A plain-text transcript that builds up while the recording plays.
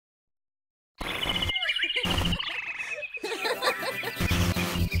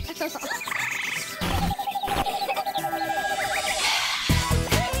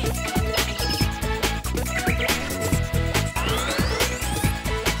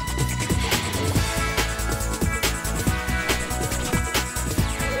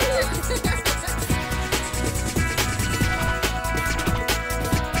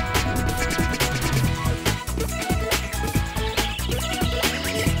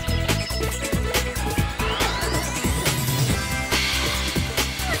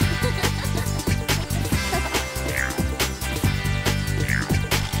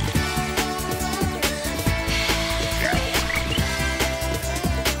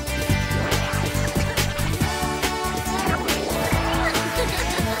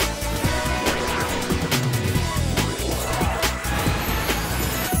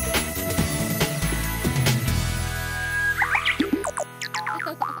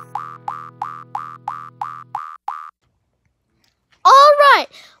right,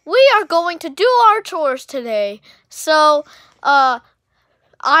 we are going to do our chores today. So, I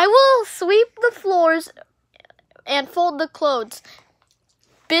will sweep the floors and fold the clothes.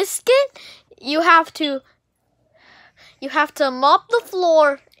 Biscuit, you have to mop the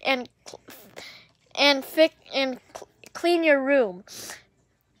floor and clean your room.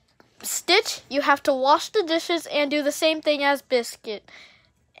 Stitch, you have to wash the dishes and do the same thing as Biscuit.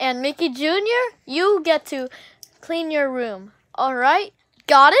 And Mickey Jr., you get to clean your room. All right?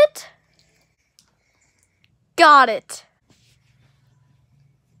 Got it? Got it.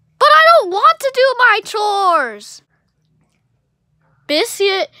 But I don't want to do my chores.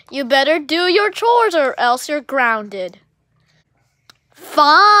 Biscuit, you better do your chores or else you're grounded.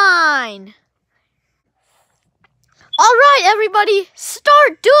 Fine. All right, everybody,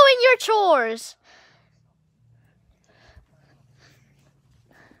 start doing your chores.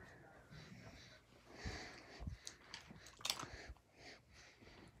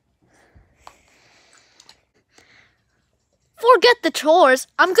 Forget the chores.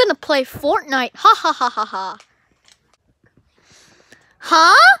 I'm gonna play Fortnite. Ha ha ha ha ha.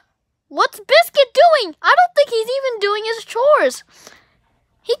 Huh? What's Biscuit doing? I don't think he's even doing his chores.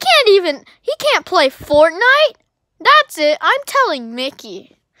 He can't play Fortnite. That's it. I'm telling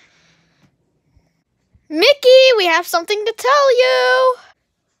Mickey. Mickey, we have something to tell you.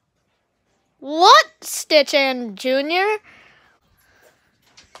 What, Stitch and Junior?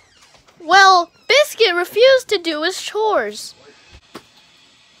 Well, Biscuit refused to do his chores.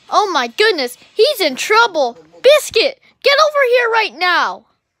 Oh my goodness, he's in trouble. Biscuit, get over here right now.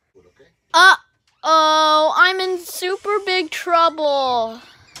 Uh-oh, I'm in super big trouble.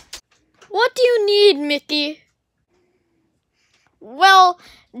 What do you need, Mickey? Well,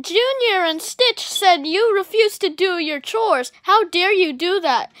 Junior and Stitch said you refused to do your chores. How dare you do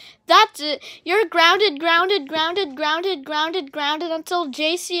that? That's it. You're grounded until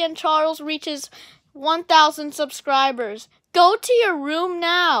JC and Charles reaches 1,000 subscribers. Go to your room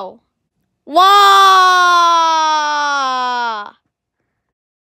now. Why?